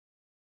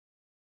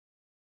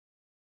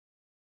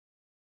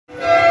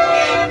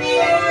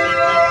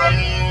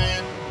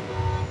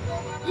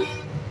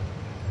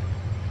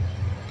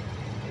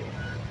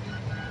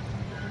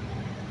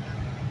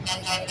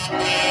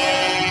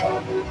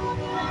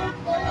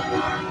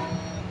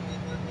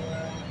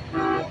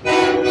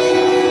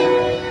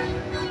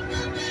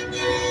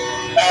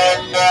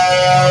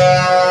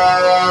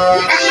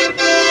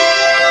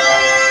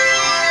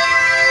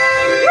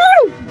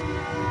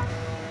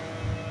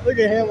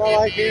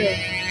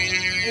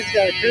He's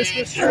got a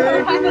Christmas tree.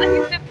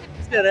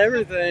 He's got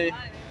everything.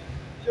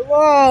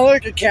 Wow,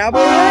 look, a cowboy.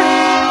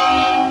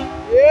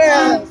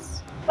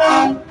 Yes.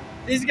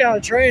 He's got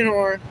a train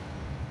horn.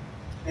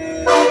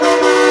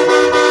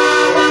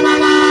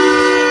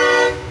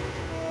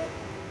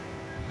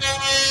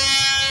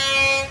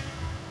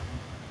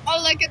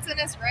 Oh, look, it's in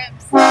his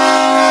ribs.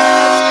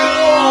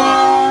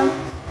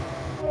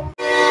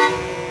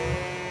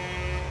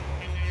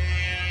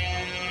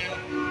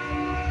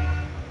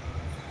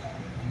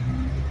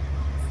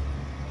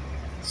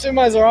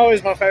 Semis are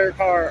always my favorite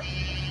part.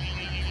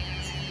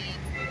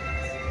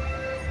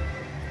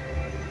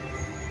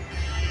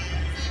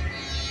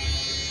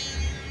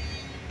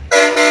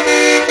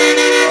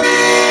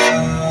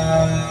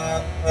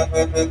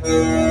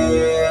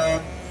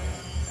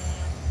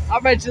 I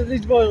bet you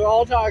these boys are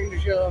all talking to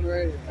each other on the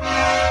radio.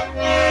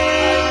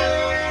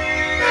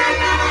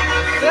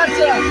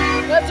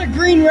 That's a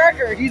green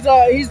wrecker. He's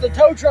the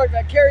tow truck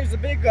that carries the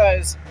big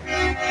guys.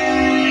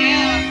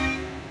 Yeah.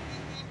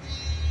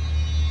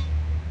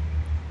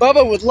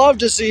 Bubba would love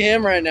to see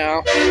him right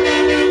now.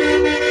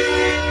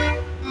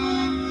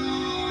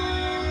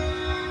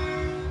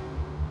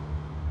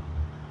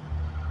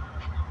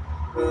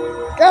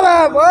 Get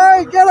up,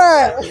 boy! Get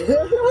up!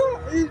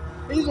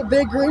 He's a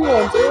big green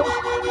one, too.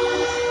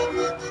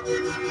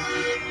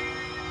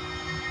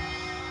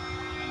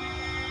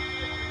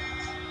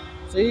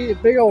 See, a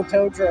big old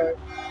tow truck.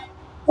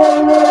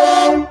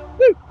 Woo.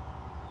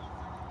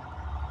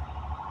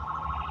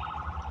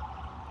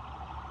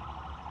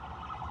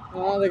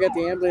 Oh, they got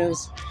the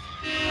ambulance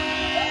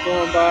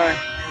going by.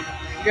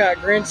 You got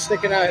Grinch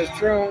sticking out his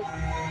trunk.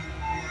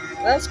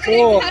 That's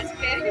cool. That's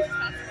big.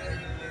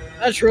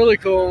 That's really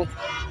cool.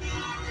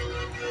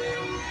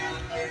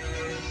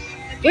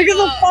 Look at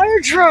the fire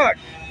truck!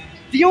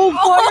 The old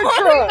fire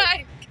truck!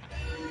 My.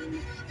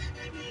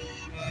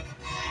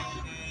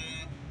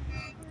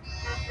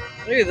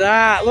 Look at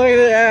that! Look at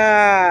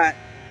that!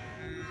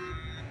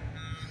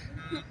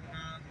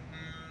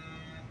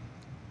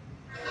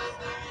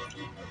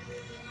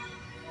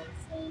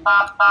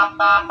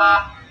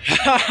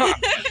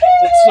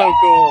 It's so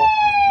cool.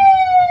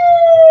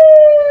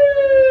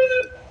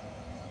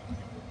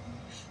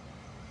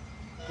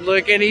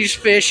 Look, and he's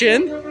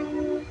fishing.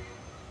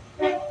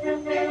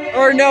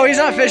 Or no, he's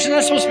not fishing.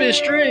 That's supposed to be a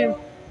stream.